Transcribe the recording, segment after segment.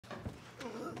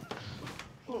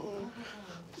Come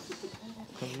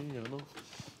here, you know.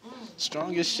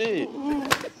 Strong as shit.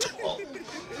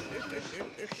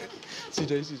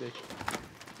 CJ.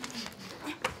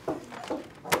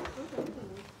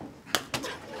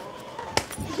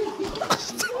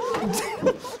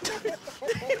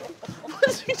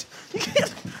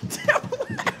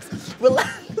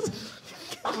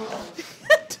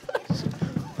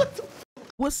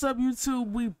 What's up,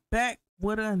 YouTube? We back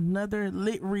with another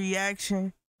lit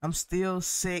reaction. I'm still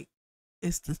sick.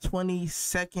 It's the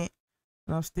 22nd,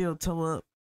 and I'm still toe up.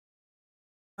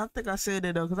 I think I said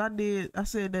that though, cause I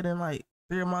said that in like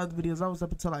 3 of my other videos. I was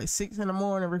up until like 6 in the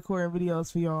morning recording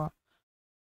videos for y'all.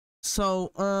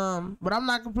 So, but I'm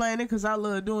not complaining cause I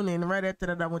love doing it. And right after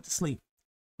that, I went to sleep.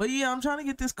 But yeah, I'm trying to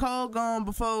get this cold gone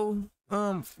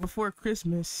before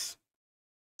Christmas.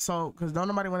 So, cause don't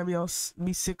nobody want to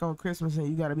be sick on Christmas, and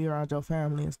you gotta be around your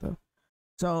family and stuff.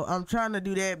 So I'm trying to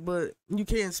do that, but you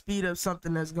can't speed up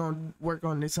something that's gonna work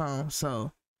on its own.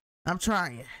 So I'm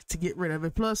trying to get rid of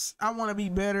it. Plus, I want to be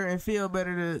better and feel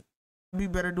better to be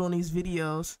better doing these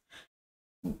videos.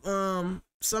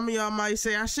 Some of y'all might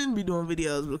say I shouldn't be doing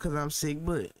videos because I'm sick,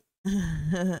 but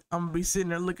I'm gonna be sitting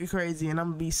there looking crazy, and I'm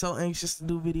gonna be so anxious to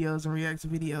do videos and react to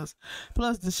videos.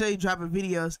 Plus, Deshae dropping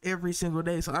videos every single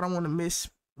day, so I don't want to miss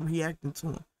reacting to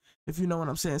them, if you know what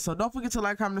I'm saying. So don't forget to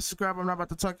like, comment, and subscribe. I'm not about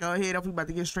to talk y'all head off. We about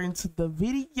to get straight into the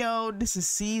video. This is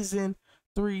season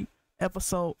 3,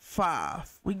 episode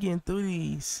 5. We getting through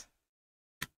these.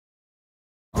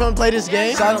 You wanna play this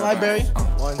game? Silent Library.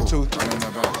 1, 2, 3.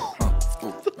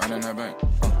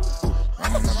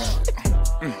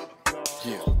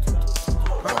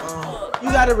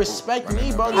 You gotta respect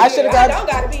me, bro. I should have got. I don't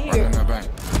gotta be here.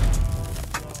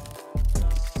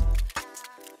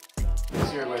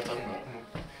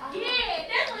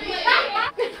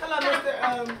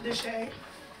 Hello, Mr. Deshae.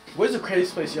 Where's the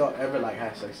craziest place y'all ever like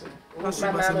had sex in? My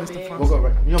mama bed. We'll go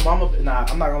right. Your mama? Nah,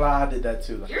 I'm not gonna lie. I did that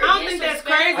too. Like, I don't think that's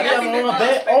crazy. I did on my mama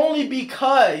bed only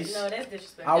because no, that's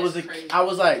disrespectful. I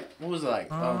was like, what was it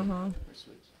like? I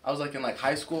was like in like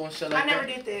high school and shit like that. I never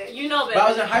did that. You know better. But I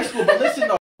was in high school. But listen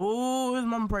though. Oh, his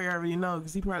mama probably already know,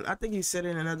 because I think he said it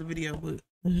in another video, but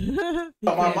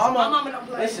my mama don't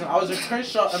play. Listen, I was in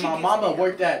Crenshaw and my mama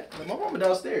worked at my mama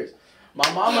downstairs. My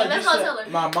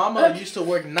mama used to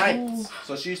work nights,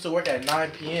 so she used to work at 9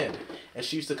 p.m. and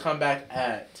she used to come back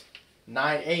at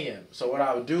 9 a.m. So what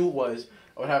I would do was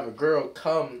I would have a girl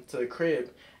come to the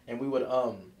crib and we would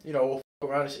you know, we'll fuck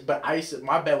around and shit. But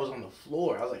my bed was on the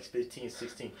floor. I was like 15,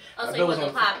 16. Oh, so you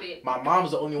wasn't pop it. My mom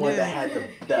was the only one that had the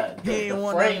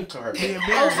frame to her bed.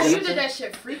 Oh, so you did that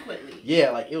shit frequently? Yeah,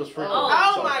 like it was frequent.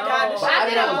 Oh my God. I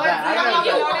did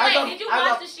it. Did you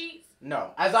wash the sheets?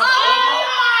 No. As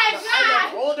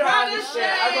I'm older, I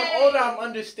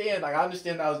understand. Like, I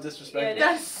understand that was disrespectful.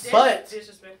 Yeah, that's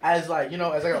disrespectful. As like, you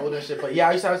know, as I got older and shit. But yeah,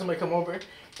 I used to have somebody come over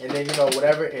and then, you know,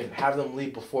 whatever, and have them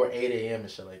leave before 8 a.m. and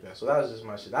shit like that. So that was just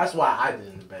my shit. That's why I did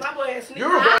it in the bed. My boy has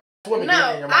You're a woman.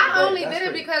 No, I only did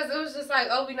it because it was just like,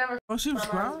 oh, we never. Oh, she was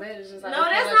crying? No,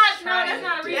 that's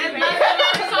not a reason.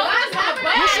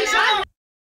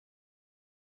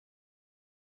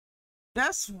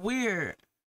 That's weird.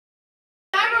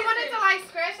 You ever wanted to like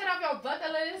scratch it off your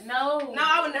bucket list? No,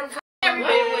 I would never.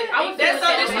 That's so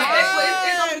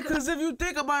disrespectful. Because if you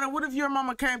think about it, what if your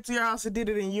mama came to your house and did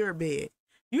it in your bed?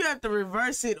 You have to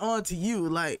reverse it onto you.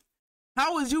 Like,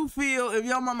 how would you feel if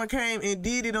your mama came and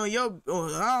did it on your?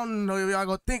 Oh, I don't know if y'all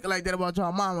gonna think like that about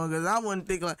your mama, because I wouldn't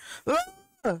think like.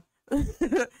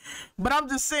 But I'm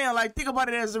just saying, like, think about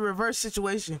it as a reverse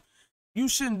situation. You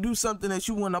shouldn't do something that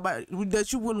you wouldn't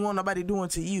want nobody doing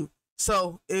to you.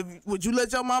 So, would you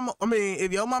let your mama,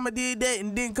 if your mama did that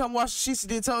and didn't come wash the sheets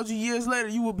and then told you years later,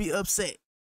 you would be upset.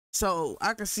 So,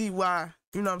 I can see why,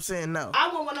 you know what I'm saying, no. I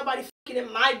wouldn't want nobody fucking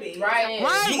in my bed. Right.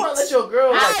 You want to let your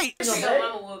girl, right. Your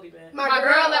mama will be bad. My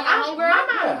girl, like my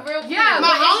homegirl? Yeah,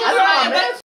 my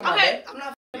homegirl. Okay, I'm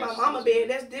not fucking my mama bed.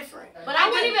 That's different. But I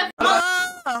wouldn't even.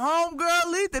 Homegirl,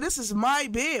 Letha, this is my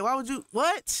bed. Why would you,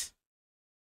 what?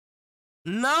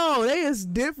 No, that is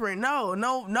different. No,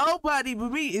 nobody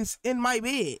but me is in my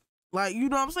bed. Like, you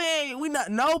know what I'm saying?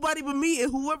 Nobody but me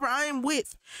and whoever I am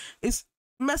with is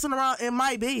messing around in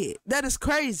my bed. That is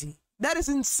crazy. That is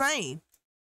insane.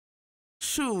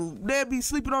 Shoot, they'd be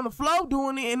sleeping on the floor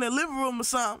doing it in the living room or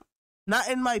something. Not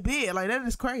in my bed. Like, that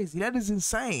is crazy. That is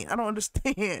insane. I don't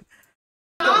understand.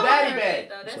 Daddy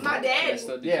bed. That's my daddy.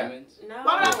 Yeah. No.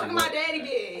 Why would I fuck my daddy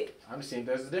bed? I'm just saying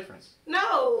there's a difference.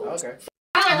 No. Okay.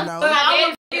 No. I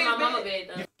would fuck my mama bed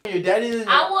though. Your daddy is.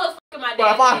 I would fuck my daddy.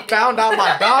 But if I found out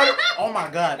my daughter, oh my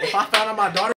God, if I found out my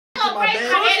daughter, in my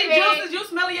bed. Coochie juices, you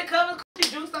smelling your covers,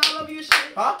 coochie juice all over your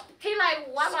shit. Huh? He like,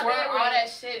 why my bed all that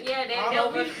shit. Yeah,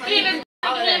 they'll be even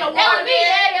Oh,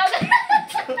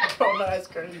 no, that's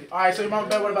crazy. All right, so your mom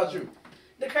bed. What about you?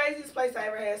 The craziest place I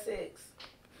ever had sex.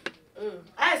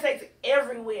 I had sex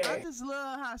everywhere. I just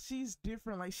love how she's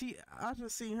different. Like I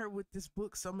just seen her with this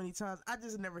book so many times. I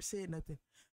just never said nothing,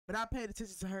 but I paid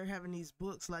attention to her having these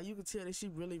books. Like you can tell that she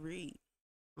really read.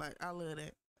 Like I love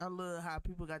that. I love how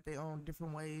people got their own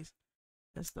different ways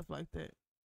and stuff like that.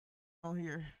 On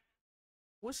here,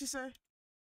 what she say?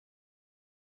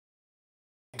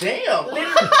 Damn.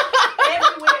 Literally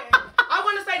everywhere. I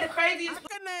want to say the craziest. I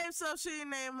can name stuff she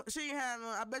ain't had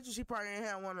one. I bet you she probably ain't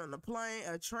had one on a plane,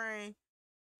 a train.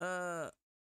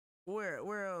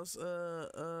 Where else?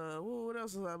 What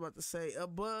else was I about to say? A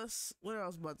bus. What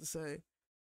else about to say?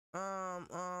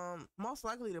 Most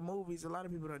likely the movies. A lot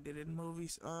of people don't did it in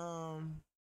movies. The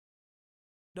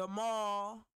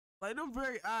mall. Like them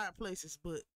very odd places,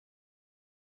 but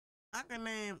I can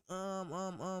name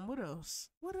what else?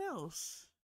 What else?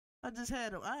 I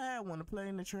had one to play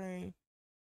in the train.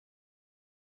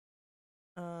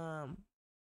 I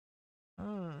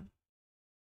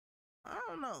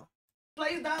don't know.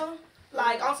 Place though,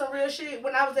 like on some real shit.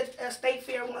 When I was at a state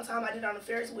fair one time, I did it on the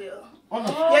Ferris wheel. Oh,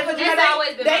 yeah, because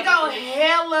they go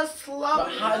hella slow.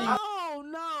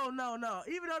 No.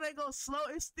 Even though they go slow,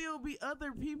 it still be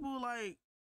other people. Like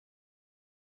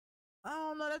I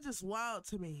don't know. That's just wild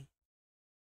to me.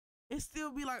 It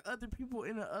still be like other people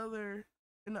in the other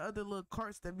little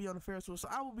carts that be on the Ferris wheel. So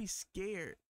I would be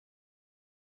scared.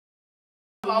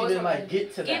 Even like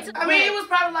get to that. I mean, it was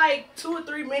probably like 2 or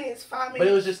 3 minutes, 5 minutes. But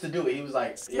it was just to do it. He was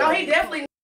like, no, he definitely.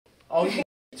 Oh, he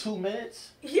 2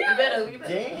 minutes? Yeah. You better.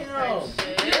 Damn.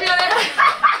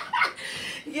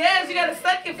 Yes, you gotta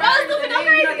suck it first. And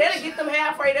then, you know, that'll get them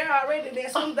halfway there already. Then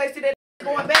as soon as they see that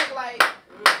going back, like.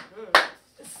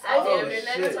 Oh,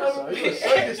 shit. So you a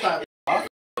circus type.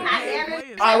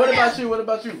 Alright, what about you? What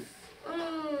about you?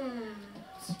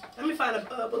 Let me find a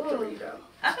book to read though.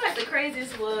 I feel like the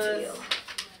craziest was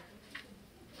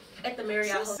at the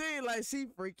Marriott She seemed like she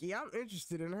freaky. I'm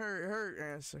interested in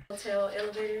her answer. Hotel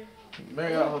elevator.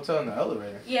 Marriott Hotel in the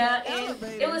elevator. Yeah, and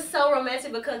it was so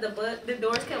romantic because the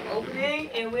doors kept opening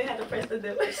and we had to press the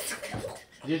doors.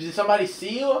 Did somebody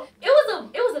see you?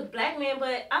 It was a black man,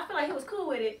 but I feel like he was cool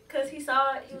with it because he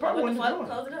saw it. He probably was wanted like,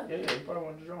 to close it up. Yeah, he probably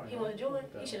wanted to join. He wanted to join.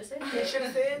 He should have said. He should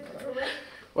have said.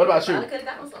 What about you? I could have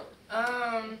gotten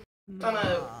some. On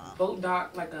a boat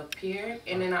dock, like a pier,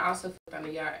 and then I also fucked on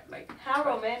the yacht. Like, how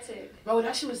romantic. Bro,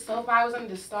 that shit was so far. I was under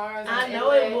the stars. I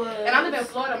know it was. And I live in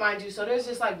Florida, mind you, so there's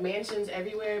just like mansions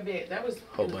everywhere. But that was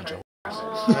whole bunch of.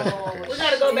 Oh, we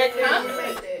gotta go back there and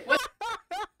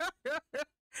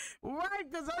Right,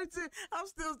 because I'm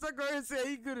still stuck on here saying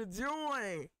he could have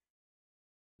joined.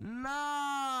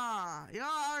 Nah, y'all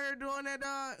out here doing that,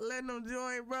 dog? Letting them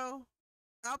join, bro.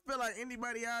 I feel like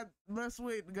anybody I mess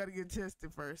with gotta get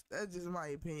tested first. That's just my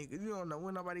opinion, because you don't know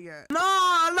when nobody got.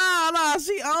 No.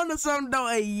 She owned something, though.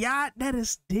 A yacht, that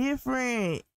is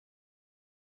different.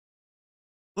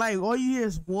 Like, all you hear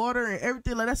is water and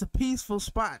everything. Like, that's a peaceful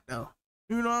spot, though.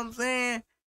 You know what I'm saying?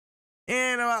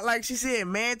 And, like she said,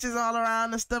 mansions all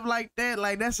around and stuff like that.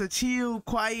 Like, that's a chill,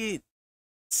 quiet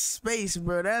space,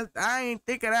 bro. I ain't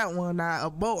think of that one. Now,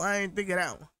 a boat, I ain't think of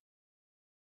that one.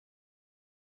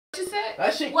 What you said?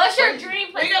 That shit What's your crazy.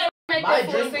 dream place? My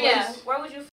dream place? Yeah. Where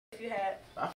would you if you had?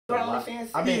 I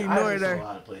mean, I have a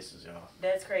lot of places, y'all.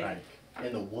 That's crazy. Like,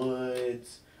 in the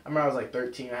woods. I remember I was like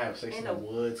 13. I had sex in the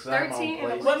woods.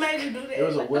 13? What made you do that? There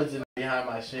was a woods behind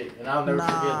my shit, and I'll never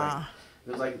forget. Like,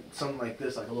 it was like something like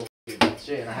this, like a little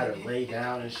shit, and I had to lay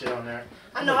down and shit on there.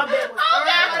 I know her bed was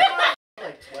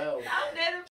like 12.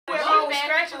 With all the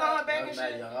scratches on her back and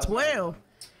shit. 12.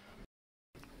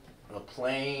 A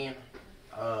plane.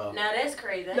 Now that's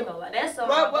crazy. I ain't gonna lie. That's so.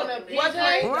 What place?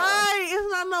 Right,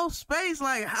 it's not no space.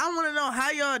 Like, I want to know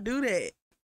how y'all do that.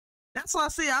 That's why I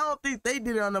say I don't think they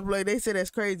did it on the plane. They said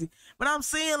that's crazy. But I'm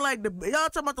saying, like, y'all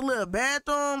talking about the little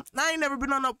bathroom. I ain't never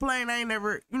been on no plane. I ain't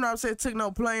never, you know what I'm saying, took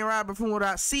no plane ride. But from what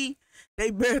I see,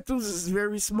 they bathrooms is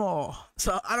very small.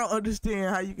 So I don't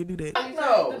understand how you can do that.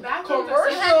 No, commercial.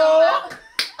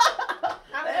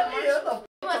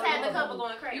 You must have the couple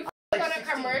going crazy.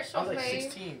 Commercial I was like place.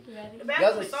 16. The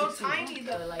bathroom was like so 16. tiny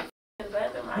though. Like the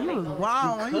bathroom. He was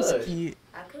wild when he was a kid.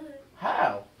 I could.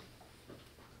 How?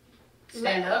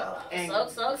 Stand up and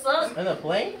Suck. In a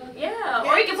plane? Yeah.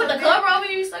 Or you can put the cover over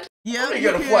you. Suck. Yeah, I'm gonna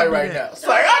get a flight right now. It's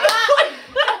like,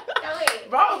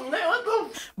 bro, man, what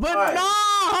the? But right. no,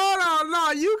 hold on,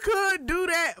 no, you could do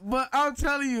that, but I'm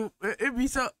telling you, it'd be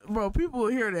so, bro, people will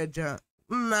hear that junk.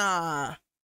 Nah.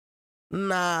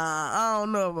 Nah, I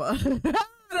don't know about.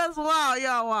 That's wild,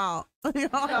 y'all wild. Y'all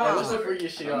wild. What's the freakiest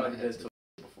shit y'all done to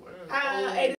before?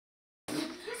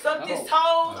 Suck this toes.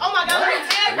 Oh my God, let me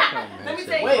tell you. Let me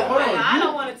tell you. Wait, hold on. I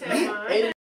don't want to tell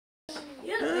mine.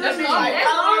 That's like,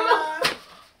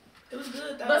 it was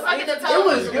good though. But sucking the toes. It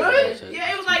was good?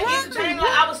 Yeah, it was like entertaining.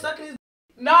 Like I was sucking his.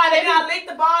 No, then I licked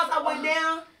the balls. I went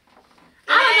down.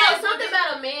 I don't know, something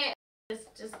about a man.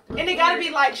 Just and it gotta be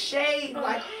like shade,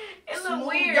 like it's a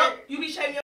weird. You be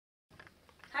shaving your.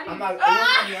 How do you? I'm not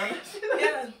gonna be honest.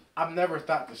 Yeah. I've never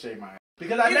thought to shave my ass.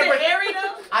 Because Is it hairy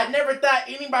though? I never thought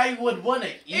anybody would want to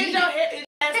eat. Is your ass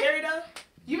hairy though?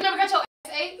 You never got your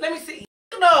ass ate? Let me see.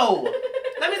 No.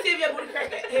 Let me see if your booty crack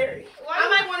that hairy. I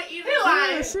might want to eat it.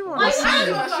 Yeah, she wanna see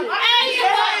it.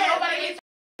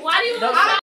 Why do you?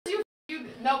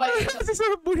 Nobody ate your She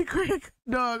said booty crack.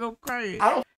 Dog, I'm crying. I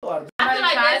don't feel a lot of. I feel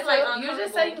like that's like You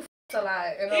just say you a lot.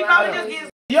 He probably just gets.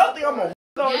 Y'all think I'm a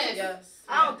Yes.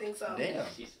 I don't think so. Damn.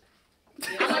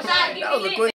 That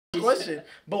was a quick question.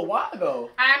 But why though?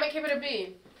 I'm gonna keep it a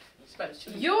B.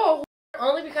 You a whore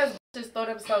only because just throw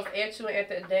themselves at you and at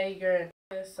the end of the day you're in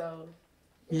so.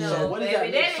 Yeah. So what does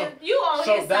that mean? You on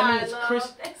So his that side, means love.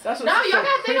 Chris. That's what. No, y'all so gotta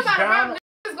think Chris about Brown, it.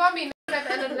 It's gonna be niggas at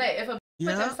the end of the day. If a bitch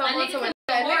Yeah. puts someone to a nigga,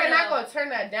 That nigga not gonna turn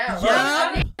that down.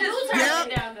 Yeah.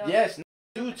 Yes,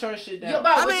 do turn shit down.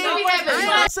 I mean, I ain't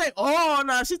gonna say all.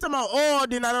 Nah, she's talking about all.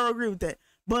 Then I don't agree with that.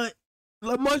 But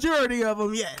the majority of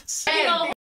them, yes. You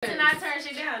know, to not turn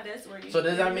shit down. That's where you. So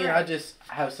does that mean I just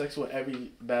have sex with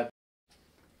every bad?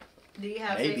 Do you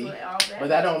have Maybe. sex with all that? But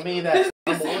that don't mean that.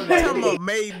 I'm I'm like, talking about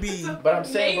maybe. but I'm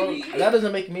saying, bro, that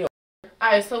doesn't make me.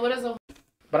 Alright, so what is a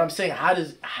But I'm saying, how?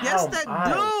 Yes, that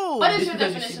what do. is your Because you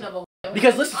definition see- of a whore?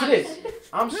 Because listen to this.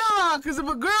 Nah, because if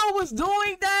a girl was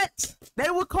doing that, they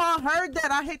would call her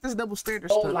that. I hate this double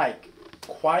standard So stuff. like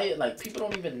quiet, like people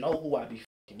don't even know who I be.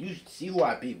 You see who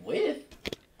I be with,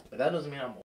 but that doesn't mean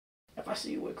I'm. If I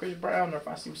see you with Chris Brown or if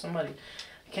I see you with somebody,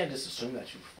 I can't just assume that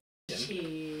you.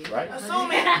 Right?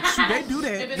 Assuming. They do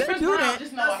that. If it's They Chris do Brown, that.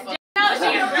 just know I fuck. No, she's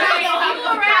right. You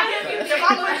around him.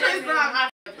 If I'm with Chris Brown, I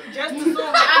just assume.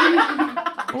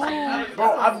 Bro,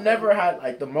 I've never had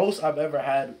like the most I've ever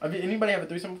had. I mean, anybody have a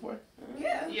throusome before?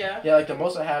 Yeah. Yeah, like the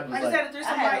most I had was I just like. had to do I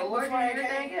some had like a word before and I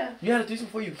everything. came. Yeah. You had a threesome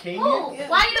before you came Ooh, here?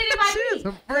 why you didn't invite She is me?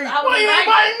 a freak. I was Why you invited.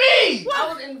 inviting me? I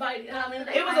was invited. How many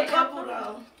days? It was a couple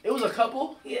though. It was a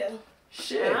couple. Yeah.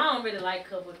 Shit. I don't really like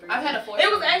couple three. I've had a foursome.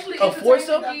 It was actually A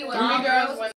foursome? entertaining, though. 3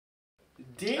 girls, 1.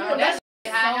 Damn. That's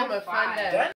how I'm a friend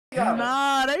that. That got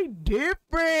Nah, they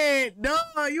different. No,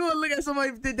 you would look at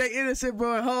somebody if they innocent,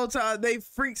 bro, the whole time they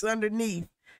freaks underneath.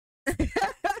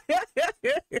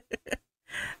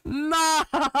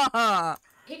 Nah.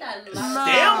 He got a lot. Nah.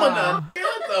 stamina.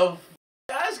 What the?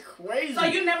 That's crazy. So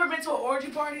you never been to an orgy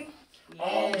party?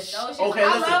 Oh, Yes, those okay, I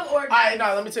listen. love orgies. Alright,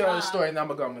 now let me tell you the story, and then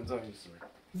I'm gonna tell you the story.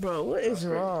 Bro, what is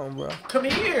wrong, bro? Come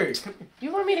here.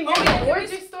 You want me to hear your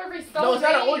orgy story so No, it's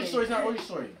not an bad? orgy story. It's not an orgy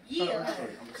story. It's not an orgy story.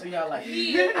 I'm gonna tell y'all like,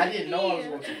 I didn't know I was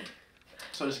going to.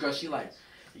 So this girl, she like,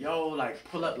 yo, like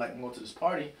pull up, like I'm going to this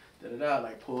party.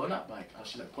 Like pulling up, like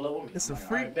she like pull up with me. It's I'm a like,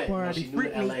 freak alright, bet. party, You know, she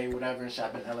freak knew me. LA, whatever, and she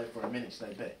had been in LA for a minute. She's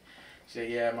like, bet. She said,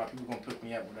 yeah, my people gonna pick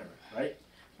me up, whatever, right?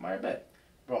 I'm alright, bet.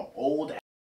 Bro, old ass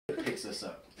picks us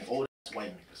up. Old ass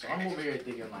white nigga. So I'm over here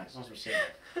thinking like, some shit.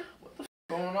 What the f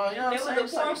going on? You know what I'm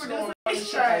saying? What's going on and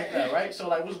shit like that, right? So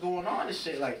like, what's going on and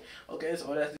shit? Like, okay,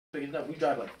 so that's picking up. We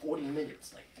drive like 40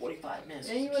 minutes, like 45 minutes.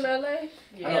 And you in LA? I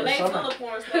Yeah, know, they so I'm full like- of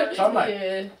porn stars. So I'm like,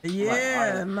 Yeah.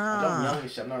 Yeah, I'm nah. young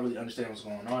and shit. I'm not really understanding what's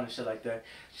going on and shit like that.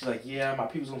 She's like, yeah, my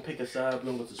people's gonna pick us up.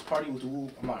 We're gonna go to this party with the woo.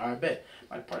 I'm like, alright, bet.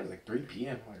 My party's like 3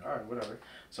 p.m. I'm like, alright, whatever.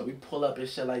 So we pull up and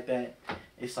shit like that.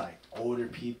 It's like older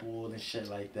people and shit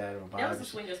like that. Or That was a vibes.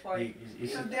 swingers party.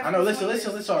 I know. Listen.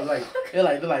 Like they're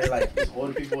like it's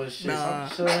older people and shit. Nah.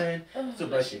 So I'm chilling. So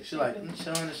but she's like I'm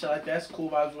chilling and shit like that. It's cool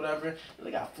vibes, whatever.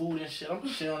 They got food and shit. I'm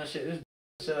chilling and shit. This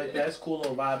shit like that. It's cool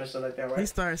little vibe and shit like that, right? He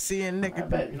started seeing I nigga.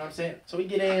 bet, you know what I'm saying? So we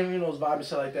get in, you know, those vibes and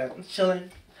shit like that. I'm chilling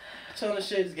and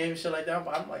shit, this game and shit like that.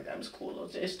 I'm like, that was cool. Little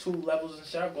shit. It's 2 levels and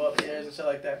shit. I go upstairs and shit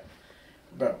like that.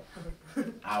 Bro,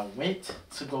 I went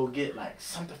to go get like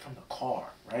something from the car,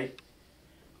 right?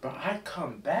 Bro, I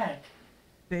come back.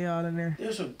 They all in there.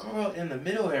 There's a girl in the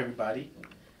middle of everybody,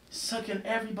 sucking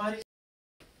everybody's.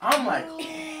 I'm like,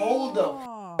 hold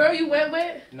up. Girl you went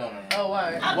with? No. Oh,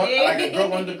 why?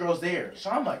 One of the girls there. So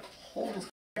I'm like, hold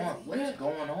on, what's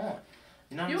going on?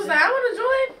 You know what You I'm was saying? like, I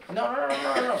want to join?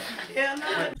 No. Yeah,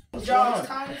 no. What's Y'all going was on?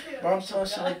 tired as hell. Bro, I'm telling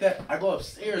shit like that. I go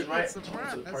upstairs, right? I'm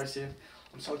Surprise. talking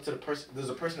to the person. There's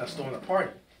a person that's throwing a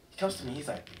party. He comes to me. He's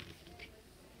like,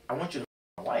 I want you to f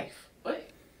my wife. What?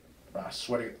 Bro, I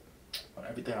swear to God, on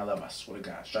everything I love, I swear to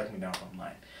God, strike me down if I'm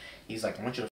lying. He's like, I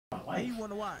want you to f my wife. You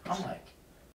want to watch? I'm like,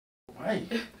 right.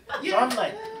 So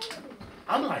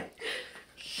I'm like,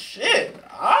 shit.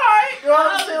 All right. You know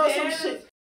what I'm saying? Some shit.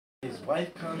 His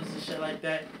wife comes and shit like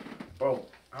that, bro.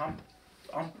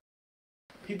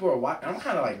 People are watching. I'm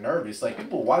kind of like nervous. Like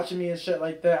people watching me and shit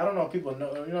like that. I don't know if people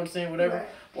know. You know what I'm saying? Whatever. Right.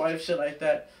 Wife shit like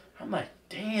that. I'm like,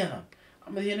 damn.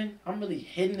 I'm really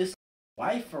hitting this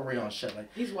wife for real and shit like.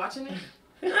 He's watching it.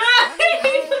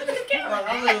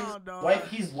 Wife,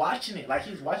 he's watching it. Like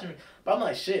he's watching me. But I'm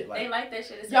like, shit. Like they like that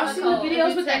shit. It's y'all see the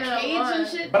videos with that cage and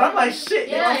shit? But I'm like, shit.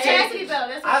 Yeah, you know what I'm saying?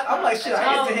 I'm like, shit.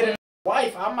 I get to hit his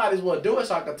wife. I might as well do it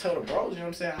so I can tell the bros. You know what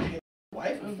I'm saying? I hit his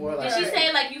wife before. Like, did she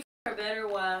say like you f her better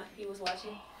while he was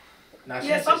watching? Nah,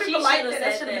 yeah, some people like that.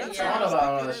 That shit. I don't know about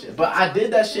all that shit. But I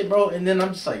did that shit, bro. And then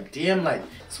I'm just like, damn, like.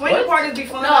 Swinging parties be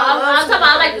fun. No, I'm talking about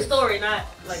I like the story, not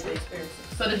like the experience.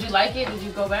 So did you like it? Did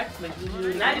you go back? Like, did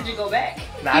you go back?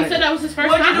 Nah, you said that was his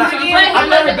first time.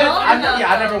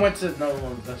 I never went to no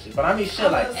one that shit. But I mean,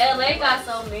 shit like. LA got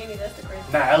so many. That's the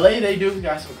crazy. Nah, LA they do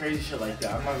got some crazy shit like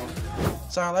that. I'm not gonna.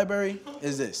 So our library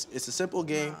is this. It's a simple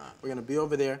game. We're gonna be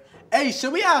over there. Hey,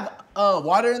 should we have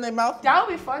water in their mouth? That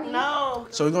would be funny. No.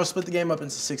 So we're gonna split the game up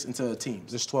into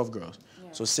teams. There's 12 girls,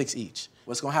 so 6 each.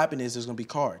 What's gonna happen is there's gonna be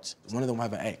cards. One of them will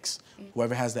have an X.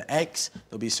 Whoever has the X,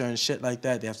 there'll be certain shit like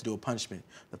that. They have to do a punishment.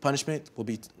 The punishment will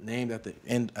be named at the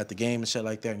end at the game and shit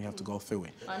like that, and you have to go through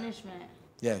it. Punishment.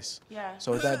 Yes. Yeah.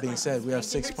 So with that being said, we have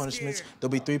 6 punishments. There'll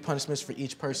be 3 punishments for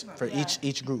each person, for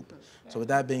each group. So with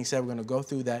that being said, we're gonna go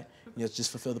through that. You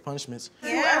just fulfill the punishments.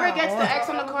 Whoever gets the X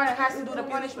on the card and has to do the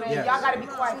punishment, y'all gotta be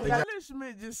quiet.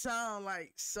 Punishment just sound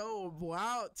like so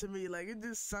wild to me. Like it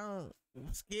just sounds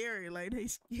scary. Like they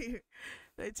scared.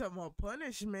 They talking about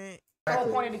punishment. The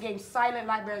whole point of the game, silent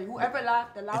library. Whoever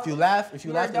laughed the loudest. If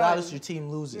you laugh the loudest, your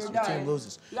team loses. Your team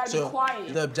loses. You gotta be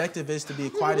quiet. The objective is to be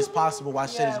as quiet as possible while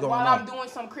shit is going on. While I'm doing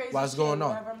some crazy while it's going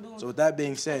on. So with that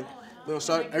being said, we'll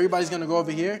start. Everybody's gonna go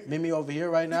over here. Meet me over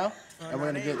here right now, and we're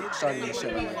gonna get started this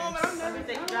shit.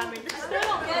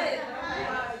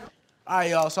 All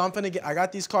right, y'all. So I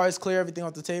got these cards clear, everything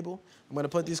off the table. I'm gonna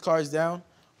put these cards down.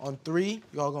 On 3,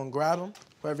 y'all gonna grab them.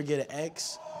 Whoever get an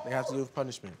X, they have to do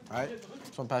punishment. All right.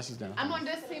 So I'm pass these down. I'm on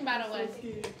this team, by the way.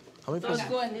 How many places?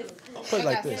 Put it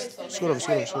like this. Scoot over. So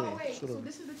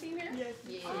this is the team here? Yes.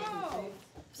 Yeah. Oh.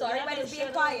 So everybody's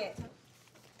being quiet.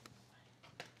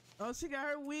 Oh, she got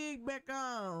her wig back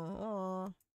on.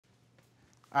 All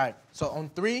right. So on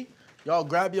 3, y'all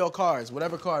grab your cards,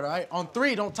 whatever card. All right. On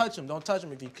 3, don't touch them. Don't touch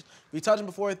them. If you touch them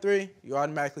before 3, you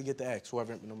automatically get the X.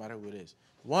 Whoever, no matter who it is.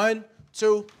 1,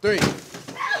 2, 3.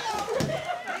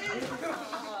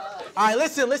 All right,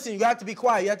 listen. You have to be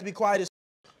quiet. You have to be quiet.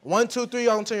 1, 2, 3.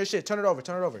 Y'all gonna turn your shit. Turn it over.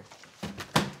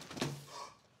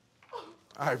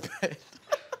 All right, bet.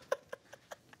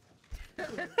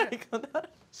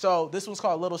 So this one's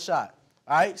called Little Shot.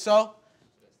 All right, so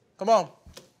come on.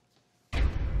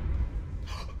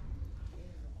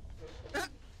 All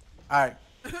right.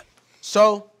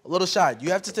 So a little shot.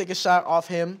 You have to take a shot off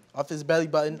him, off his belly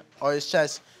button or his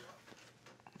chest.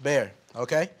 Bear.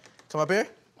 Okay. Come up here.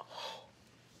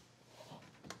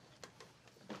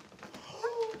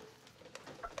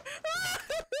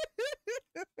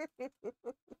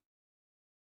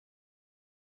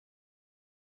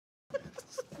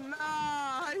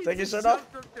 Nah, take your shirt off.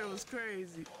 That was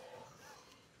crazy.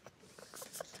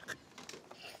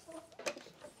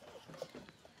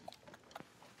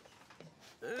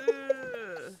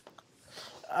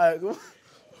 All right, go. Look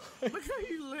how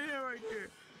you laying right there.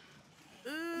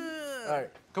 All right,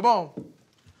 come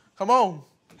on.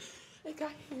 It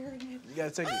got hair in it. You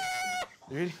gotta take it.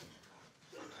 You ready?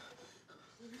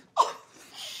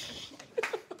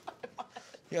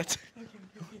 You gotta take it.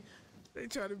 They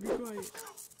try to be quiet.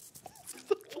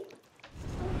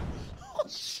 Oh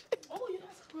shit! Oh, you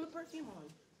got some good perfume on.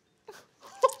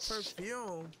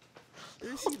 Perfume.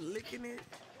 Is she licking it?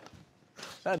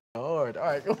 That's hard. All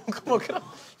right, come on, get on.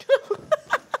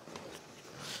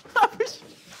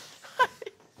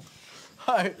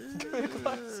 All right, give me the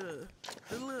cards.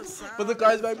 Put the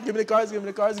cards back. Give me the cards. Give me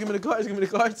the cards. Give me the cards. Give me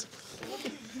the cards.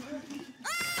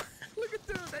 Look at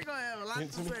them. They gonna have a lot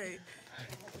to say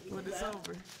when it's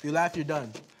over. If you laugh, you're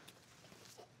done.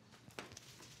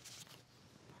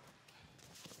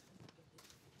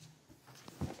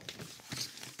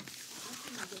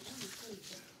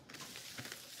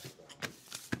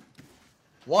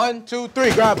 One, 2,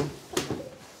 3, grab him.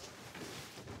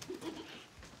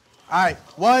 All right,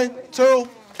 1, 2,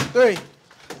 3.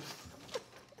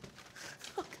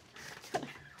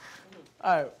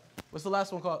 All right, what's the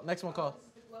last one called? Next one called?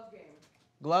 This is the glove game.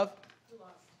 Glove? Who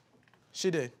lost?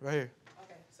 She did, right here.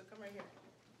 Okay, so come right here.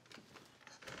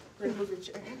 Move your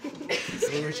chair.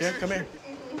 Move your chair. Come here.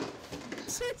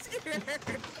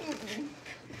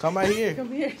 Come right here.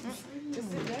 Come here.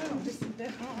 Just sit down. Just sit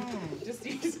down. Just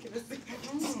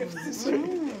get a seat.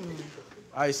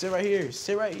 All right, sit right here.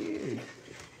 Sit right here.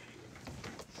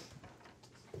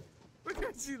 Look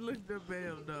how she looked up at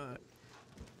him, dog.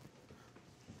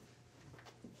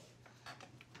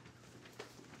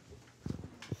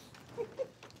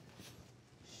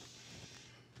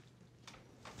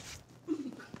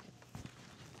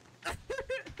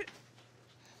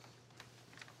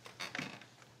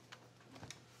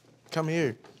 Come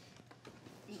here.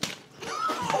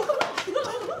 Oh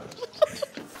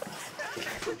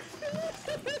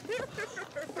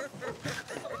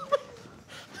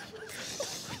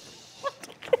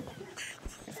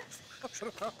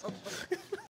no.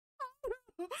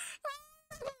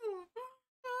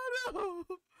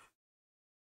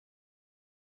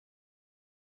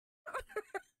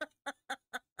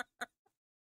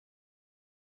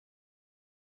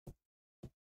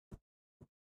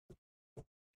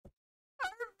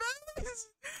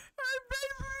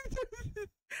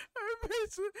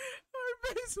 Her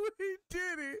face when he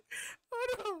did it.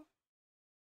 Hold on.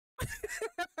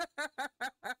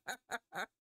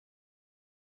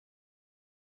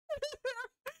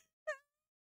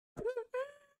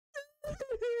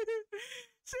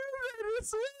 She made a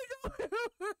swing on him.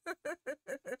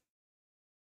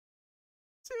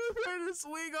 She made a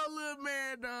swing on little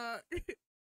man, dog.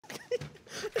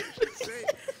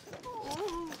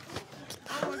 Oh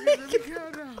my God, let me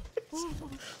count now.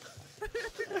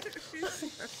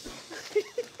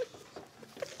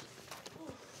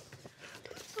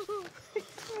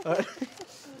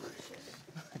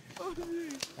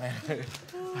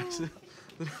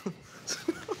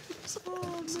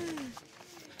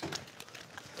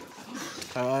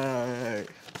 All right.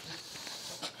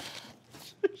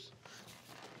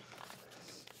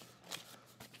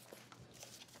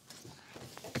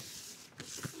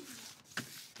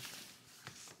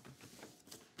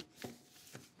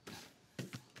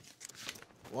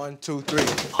 1, 2, 3.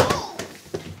 Oh!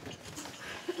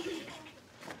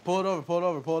 Pull it over, pull it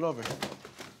over, pull it over.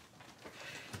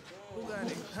 Who got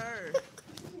it? Her.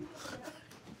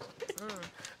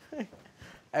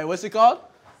 Hey, what's it called?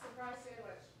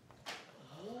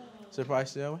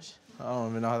 Surprise sandwich. I don't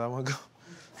even know how that one goes.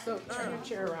 So turn your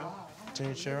chair around. Turn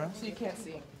your chair around. So you can't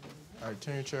see. All right,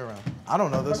 turn your chair around. I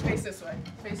don't know this Or one. face this way.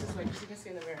 Face this way, because you can see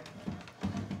in the mirror.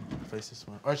 Face this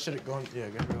one. Or should it go on? Yeah,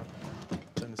 go.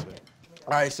 Turn this way.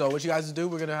 All right, so what you guys do,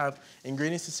 we're going to have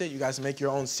ingredients to sit. You guys make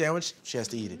your own sandwich. She has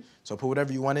to eat it. So put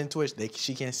whatever you want into it.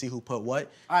 She can't see who put what.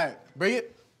 All right, bring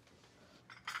it.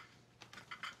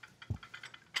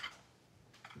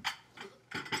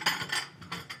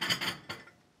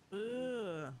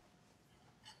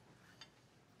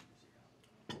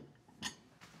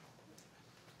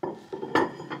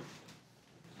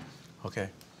 Okay,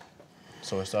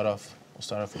 so we'll start off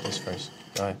with this first.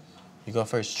 Go ahead. You go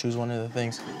first. Choose one of the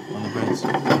things on the breads,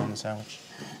 put it on the sandwich.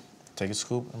 Take a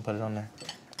scoop and put it on there.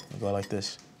 You go like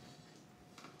this.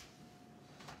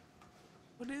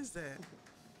 What is that?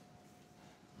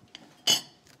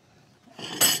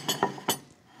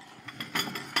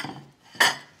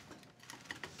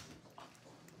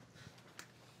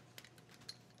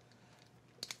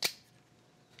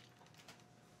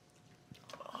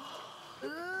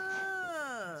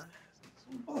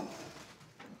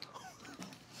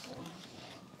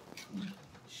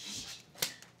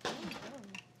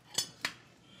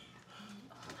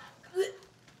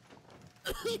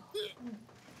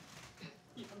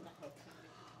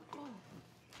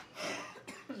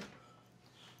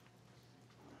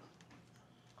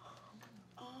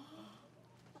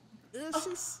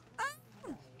 She's...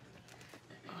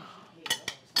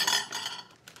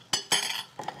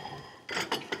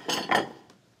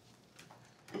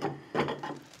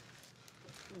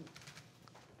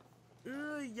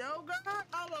 Yoga?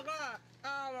 Oh my God.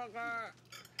 Oh my God.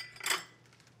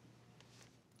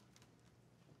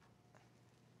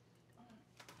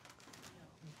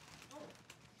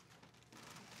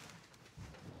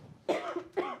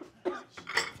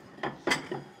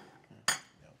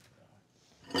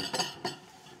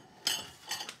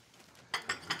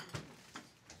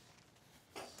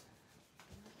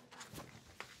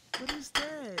 What is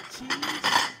that? Cheese?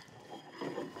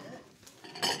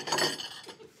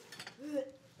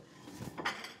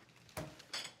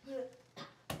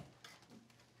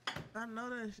 I know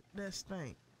that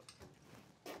stink.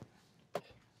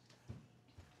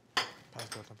 Pass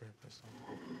up here, please.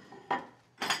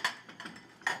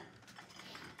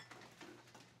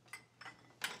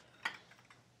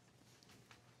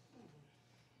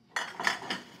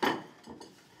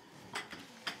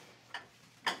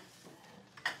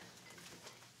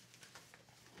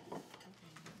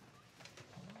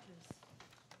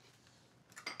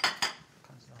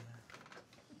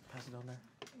 Sit on there.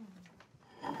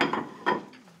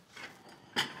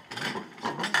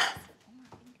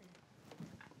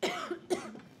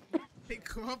 Hey,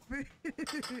 coffee.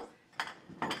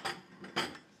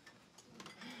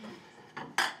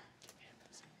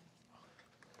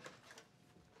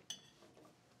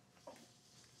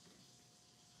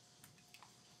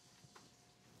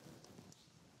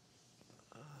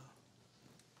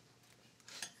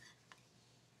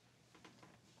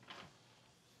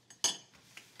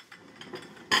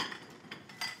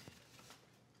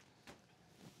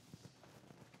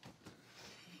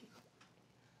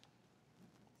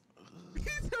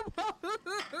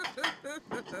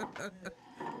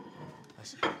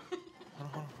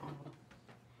 Hold on.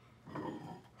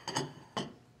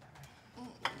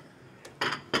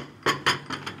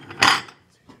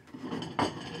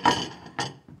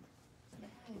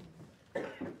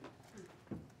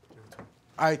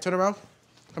 All right, turn around.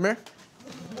 Come here.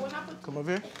 Come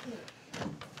over here.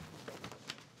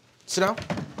 Sit down.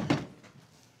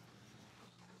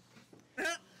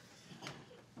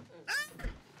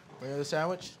 Bring the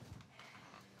sandwich.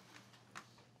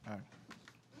 All right.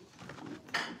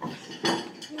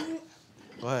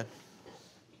 Go ahead.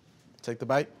 Take the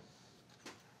bite.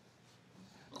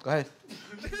 Go ahead.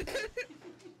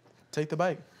 Take the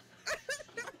bite.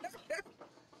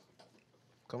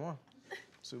 Come on,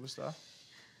 superstar.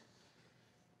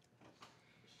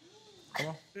 Come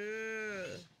on. Go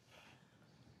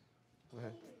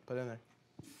ahead. Put it in there.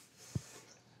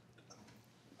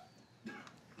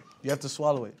 You have to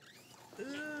swallow it.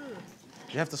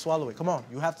 You have to swallow it. Come on.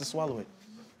 You have to swallow it.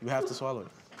 You have to swallow it.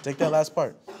 Take that last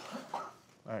part. All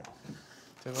right.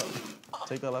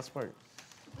 Take that last part.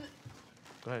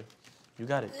 Go ahead. You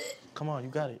got it. Come on. You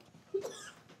got it.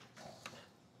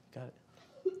 Got it.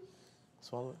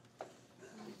 Swallow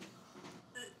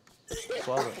it.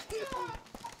 Swallow it.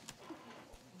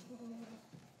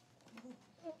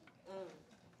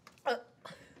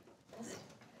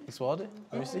 You swallowed it?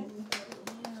 Let me see. All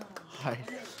right.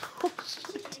 Oh,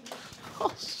 shit.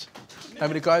 Oh, shit. How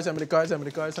many cards? How many cards? How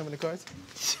many cards? How many cards?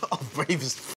 Oh, brave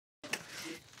as f.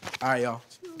 All right, y'all.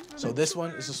 So this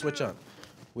one is a switch up.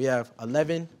 We have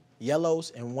 11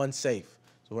 yellows and 1 safe.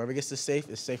 So whoever gets the safe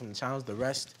is safe from the challenge. The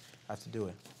rest have to do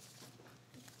it.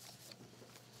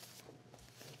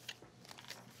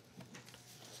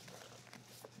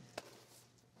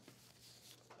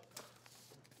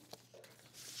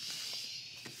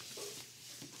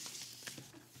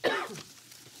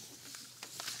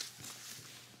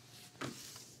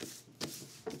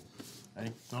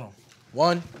 Ready? Hold on.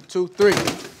 1, 2, 3.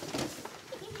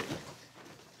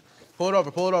 Pull it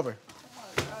over. Pull it over. Oh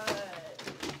my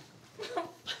God.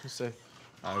 You say,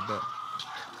 I bet.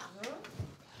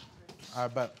 I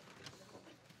bet.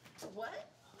 What?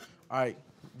 All right.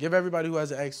 Give everybody who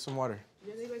has an egg some water.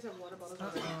 Does anybody have water bottles?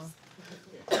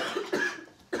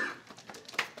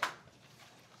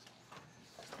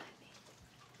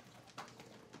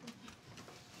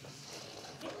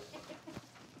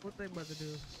 What they about to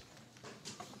do?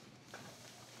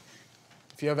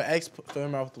 If you have an egg, fill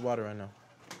them out with the water right now.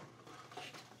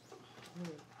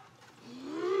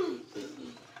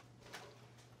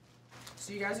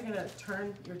 So you guys are gonna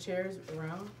turn your chairs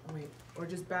around, or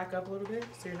just back up a little bit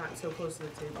so you're not so close to the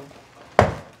table.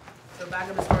 So back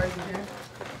up as far as you can.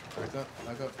 Back up,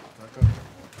 back up, back up.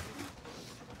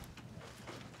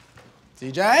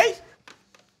 TJ?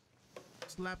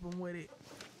 Slap him with it.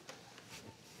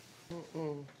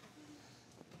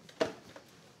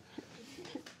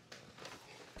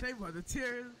 They about to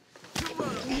tear him. Come on.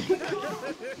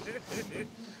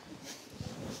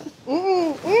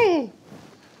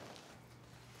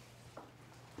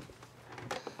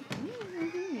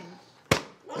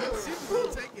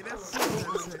 Take it. That's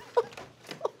it.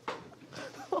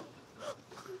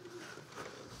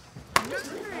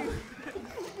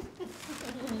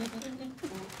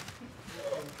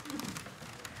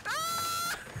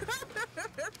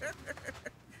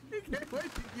 He can't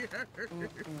wait to get hurt.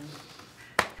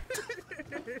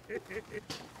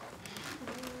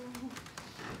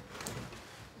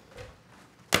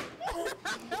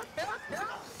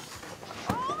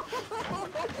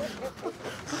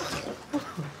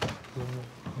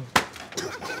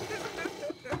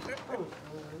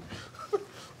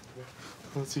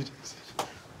 Hold on, CJ.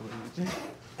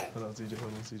 Hold on, CJ.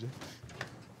 Hold on, CJ.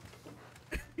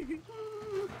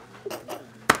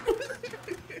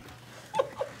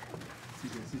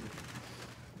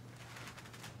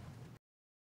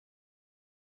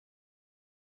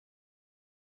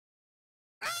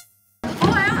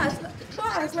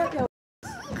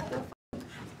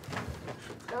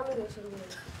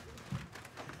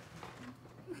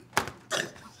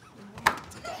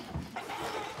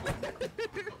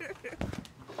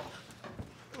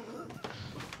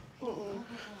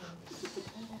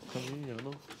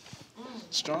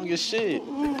 Strong as shit.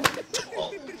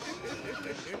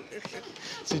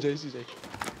 CJ.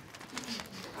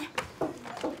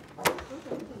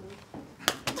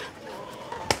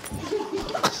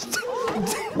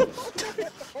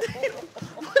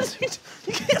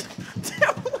 You can't.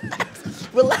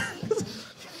 Relax.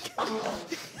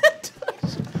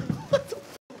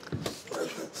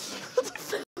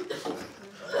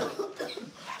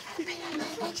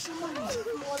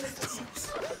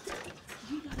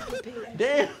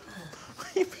 Damn.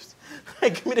 Hey,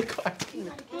 give me the card.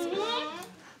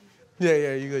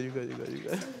 Yeah, you good. Did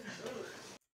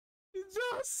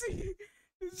y'all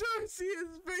see his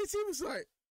face? He was like,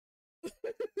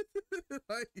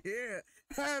 like, yeah,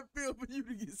 how it feel for you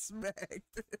to get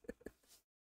smacked?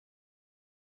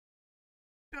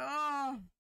 Dog.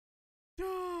 I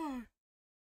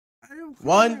am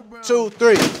crying, 1, bro. 2,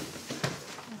 3.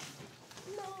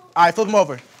 All right, flip him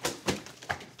over.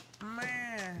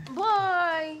 Man.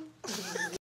 Boy.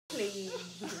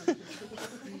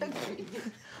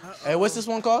 Hey, what's this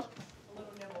one called?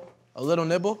 A little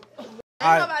nibble.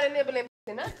 Ain't nobody nibbling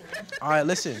nothing. All right,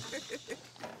 listen.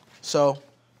 So,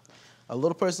 a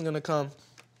little person's gonna come.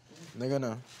 And they're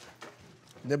gonna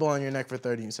nibble on your neck for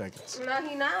 30 seconds. No,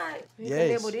 he not. He Yes. can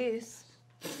nibble this.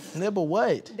 Nibble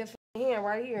what? The hand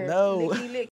right here. No.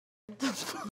 Licky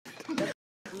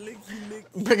lick.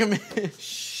 Bring him in.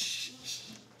 Shh.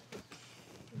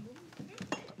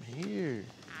 I'm here.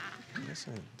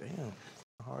 Listen, damn.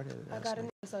 Hard-headed I ass got a nigga.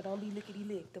 nigga, so don't be lickety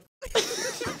lick. The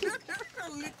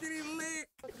Lickety lick.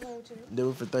 fuck wrong with you?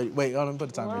 Nibble for 30. Wait, hold on, put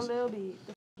the timer. One little bit.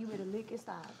 The you better lick and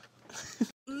stop. I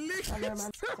learned my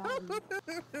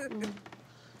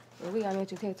well, we got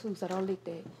mental tattoo, so don't lick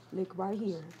that. Lick right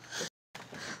here.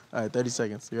 All right, 30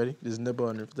 seconds. You ready? Just nibble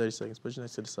on there for 30 seconds. Put your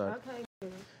neck to the side. Okay.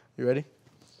 You ready?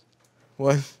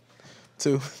 1,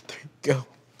 2, 3, go.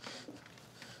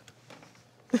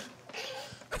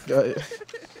 Go ahead.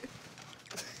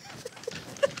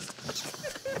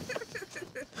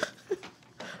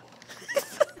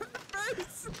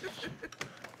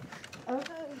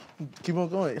 Okay. Keep on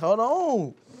going. Hold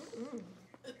on.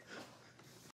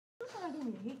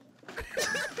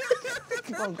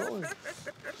 Keep on going.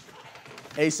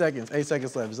 8 seconds. 8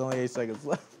 seconds left. There's only 8 seconds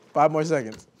left. 5 more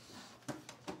seconds.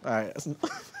 All right.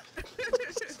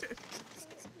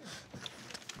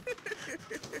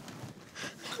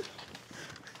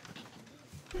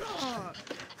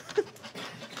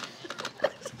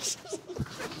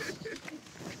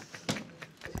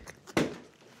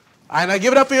 All right, now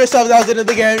give it up for yourself. That was the end of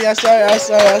the game. Yes, sir.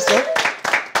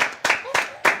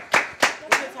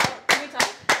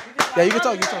 Yeah, you can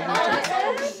talk. Oh,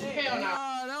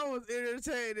 that was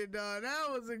entertaining, dog. That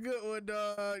was a good one,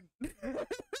 dog.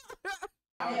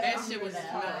 That shit was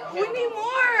fun. We need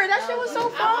more. That shit was so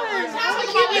fun. I want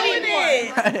to keep doing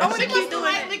it. I want to keep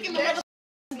doing it. Licking the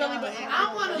belly button.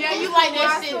 I want to. Yeah, you like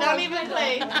that shit. Don't even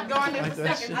play. Go on there for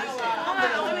seconds. I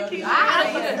want to keep. I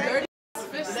eat a dirty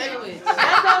fish sandwich.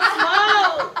 That's so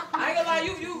slow. I ain't gonna lie,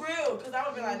 you real. Because I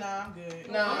would be like, nah, I'm good.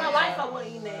 No. My life, I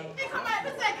wouldn't eat that. She come back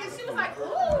in a second. She was like,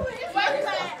 ooh, it's like,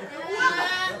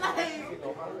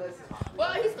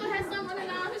 well, he still has some running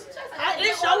down his chest.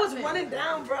 This show was running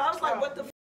down, bro. I was like, what the f?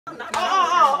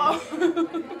 Oh.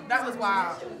 That was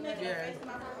wild. Yeah.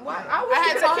 I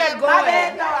had to keep going. My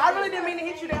bad, though. I really didn't mean to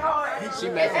hit you that hard. She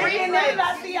messed And then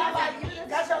I see, I like, you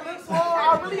got your lips swollen.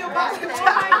 I really about to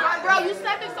die. Bro, you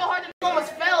stepped in so hard that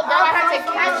almost fell, bro. I had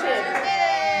to catch it.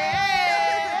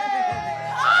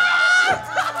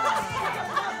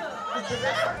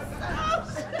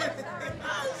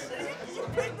 You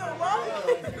picked the wrong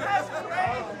one. That's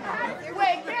crazy.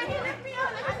 Wait, can you lift me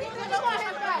up? Let me go on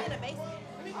his back. Let me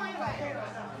go on his back.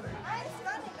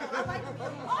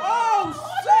 Oh,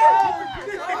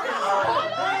 shit.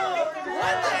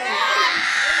 What the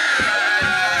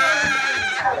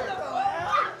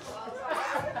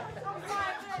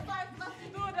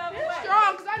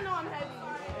Strong, because I know I'm heavy.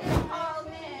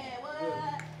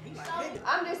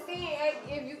 I'm just saying,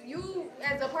 if you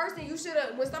as a person, you should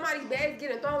have, when somebody's bag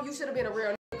getting thrown, you should have been a real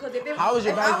nigga. Because if How was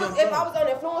your bag getting if I thrown? was on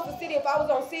Influencer City, if I was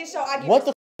on Sid Show, I get What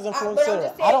the f is Influencer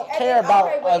City? I don't care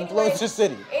about Influencer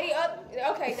City. Any other,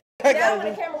 okay. Now when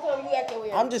the camera comes, you acting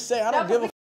weird. I'm just saying, I don't give a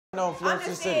f no I'm Influencer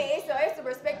just City. saying, it's a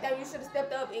respect that you should have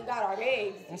stepped up and got our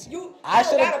bags. You I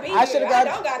don't should've- gotta be I should've here. I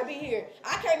got- don't gotta be here.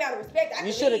 I came out of respect. I You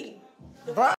can should've- leave.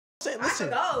 Bro, I'm saying, listen.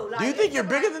 go, like, Do you think if you're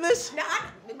bigger than this? Now,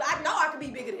 I know I could be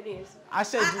bigger than this. I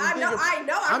said, do you think you're... I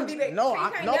know I could be bigger. No,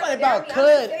 You can't nobody never about doubt me.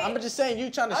 could. I'm just saying, you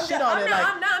trying to shit on it like...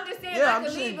 I'm just saying Yeah, I I'm could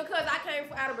just leave saying- because I came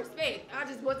out of respect. I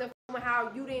just wasn't with how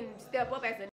you didn't step up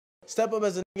as a Step up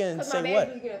as a nigga and because my say bags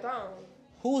what? was getting thrown.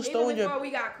 Who's Even throwing before your...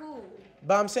 we got cool.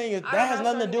 But I'm saying that has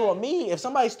nothing to do with me. If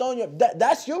somebody's throwing you,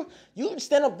 that's your. You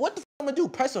stand up. What the f I'm gonna do?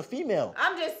 Press a female.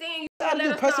 I'm just saying you gotta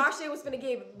let us know our shit was finna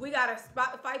get. We gotta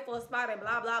fight for a spot and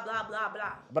blah blah blah blah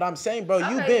blah. But I'm saying, bro,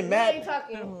 you've been mad. Ain't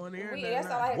talking. That's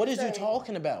all I had what to is say. you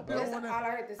talking about, bro? That's all I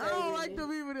heard to say. I don't like the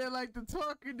people that like to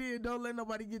talk and then don't let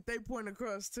nobody get their point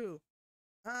across too.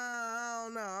 I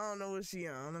don't know what she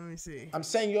on. Let me see. I'm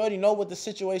saying you already know what the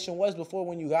situation was before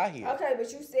when you got here. Okay,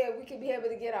 but you said we could be able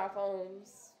to get our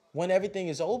phones. When everything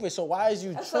is over, so why is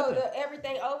you tripping? So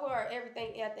everything over or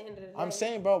everything at the end of the day? I'm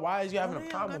saying, bro, why is you having a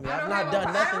problem with me? I've not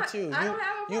done nothing to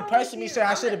you. You pressing me, saying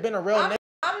I should have been a real nigga.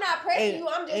 I'm not pressing you.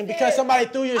 I'm just and because somebody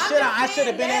threw your shit out, I should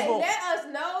have been able. Let us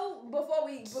know before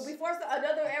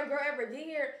another girl ever get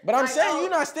here. But I'm saying you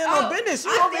not standing on business.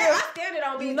 You over here. I stand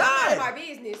on business. I'm my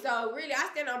business. So really, I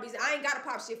stand on business. I ain't gotta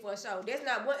pop shit for a show. That's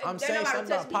not what. I'm saying something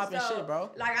about popping shit,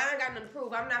 bro. Like I ain't got nothing to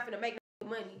prove. I'm not finna make no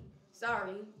money.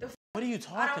 Sorry. What are you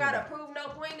talking about? I don't gotta prove no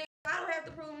point. Nigga. I don't have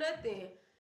to prove nothing.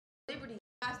 Liberty.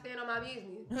 I stand on my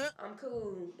business. I'm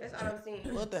cool. That's all I'm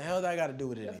saying. What the hell that got to do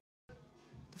with it?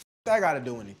 I gotta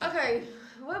do anything. Okay,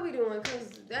 what we doing?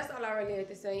 Cause that's all I really had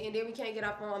to say. And then we can't get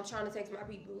off on. I'm trying to text my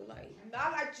people. Like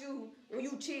I like you when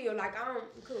you chill. Like I'm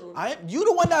cool. You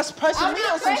the one that's pressing me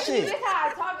on some shit. This how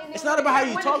I talk. And it's not about how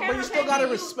you talk, but you still gotta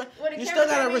respect. You still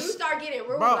gotta respect. You start getting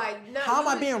rude. Bro, like no. How am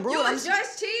I being rude? You was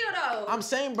just chill though. I'm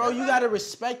saying, bro, you gotta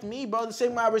respect me, bro. The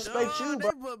same way I respect you,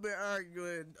 bro. They been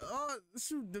arguing. Oh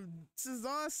shoot, this is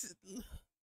all.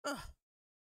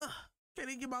 Can't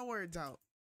even get my words out.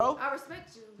 Bro. I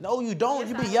respect you. No, you don't. Yes,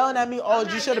 you be yelling at me. Oh,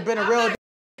 you should have been a real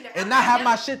and not have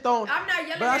my shit thrown. I'm not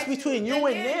yelling. But that's between you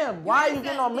and them. Why are you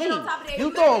getting on me?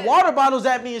 You throwing water bottles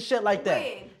at me and shit like that.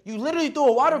 You literally threw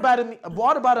a water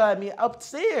bottle at me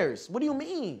upstairs. What do you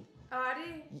mean? Oh, I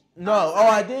did. No.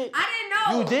 I did. I didn't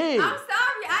know. You did. I'm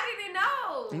sorry. I didn't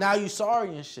know. Now you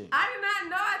sorry and shit. I did not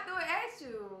know. I threw it at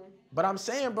you. But I'm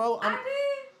saying, bro. I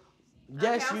did.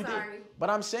 Yes, okay, you sorry. did.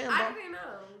 But I'm saying, bro. I didn't know.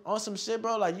 On some shit,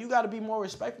 bro, like you gotta be more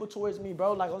respectful towards me,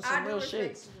 bro. Like on some real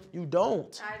shit. You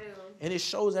don't. I do. And it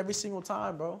shows every single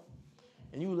time, bro.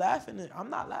 And you laughing.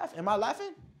 I'm not laughing. Am I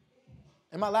laughing?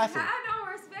 Am I laughing? I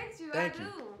don't respect you. Thank I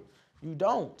do. You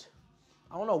don't.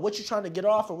 I don't know what you trying to get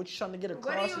off or what you trying to get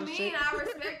across. What do you mean? I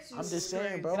respect you. I'm just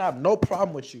saying, bro. I have no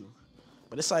problem with you.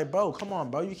 But it's like, bro, come on,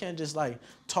 bro. You can't just like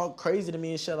talk crazy to me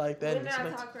and shit like that. When did I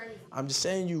talk crazy? I'm just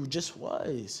saying you just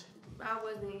was. I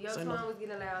wasn't. Your tone was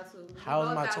getting loud too. How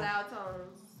was my tone? Loud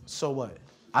tones. So what?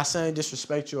 I say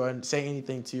disrespect you or say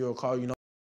anything to you or call you.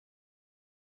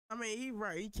 I mean, he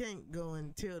right. He can't go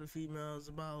and tell the females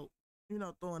about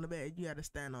throwing the bag. You got to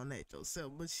stand on that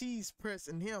yourself. But she's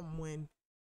pressing him when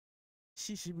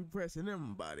she should be pressing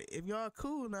him about it. If y'all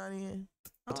cool now, then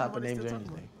what type of names or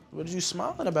anything? What are you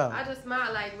smiling about? I just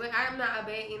smile like I'm not a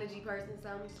bad energy person, so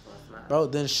I'm just gonna smile. Bro,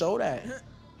 then show that.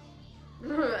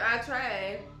 I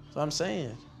tried. That's what I'm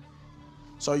saying.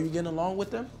 So you getting along with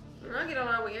them? I get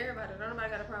along with everybody. Nobody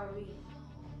got a problem with me.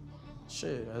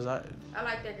 Shit, I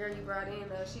like that girl you brought in.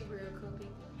 She real cool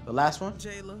people. The last one?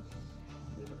 Jayla.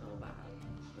 People gonna buy her.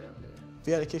 Real good. If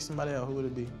you had to kick somebody out, who would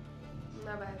it be?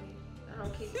 Nobody. I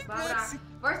don't kick.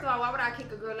 First of all, why would I kick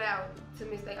a girl out to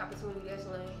miss that opportunity? That's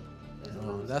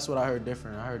lame. That's what I heard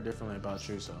different. I heard differently about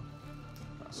you, so.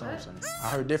 That's what I'm saying. I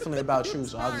heard differently about you,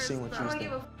 so I was just seeing what you was thinking.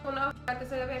 I don't give a fuck what to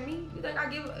say about me. You think I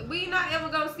give? We not ever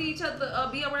gonna see each other,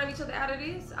 be around each other out of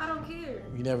this. I don't care.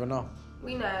 You never know.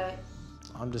 We not.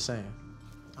 I'm just saying.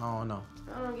 I don't know.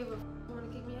 I don't give a fuck. You wanna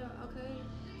kick me out? Okay.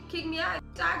 Kick me out.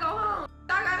 I go home.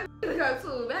 I got to go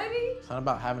too, baby. It's not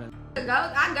about having a go.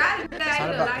 I got it.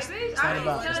 Like, bitch, I ain't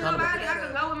telling nobody. I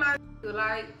can go with my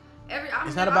like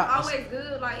I'm always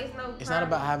good. Like it's no. It's not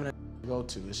about having a go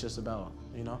to. It's just about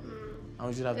I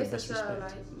want you to have the best respect.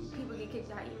 Like, people get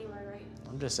kicked out anyway, right?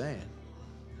 I'm just saying.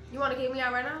 You want to kick me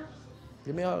out right now?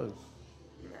 Give me a hug.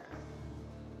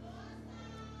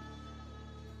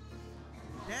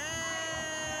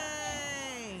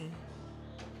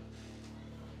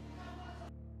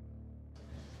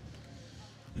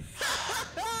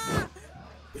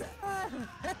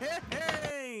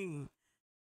 Dang.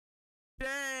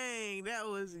 Dang, that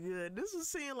was good. This was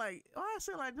seem like, I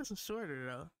seem like this is shorter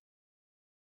though.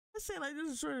 It seems like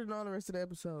this is shorter than all the rest of the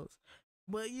episodes.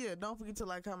 But yeah, don't forget to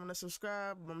like, comment, and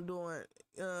subscribe. I'm doing,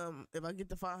 if I get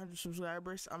to 500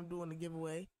 subscribers, I'm doing a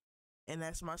giveaway. And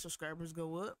as my subscribers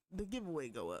go up, the giveaway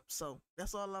go up. So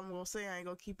that's all I'm gonna say. I ain't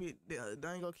gonna keep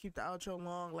the outro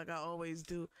long like I always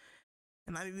do.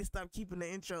 And I need to stop keeping the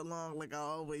intro long like I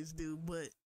always do. But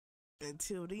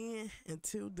until then,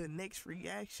 until the next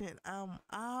reaction, I'm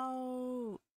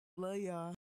out. Love y'all.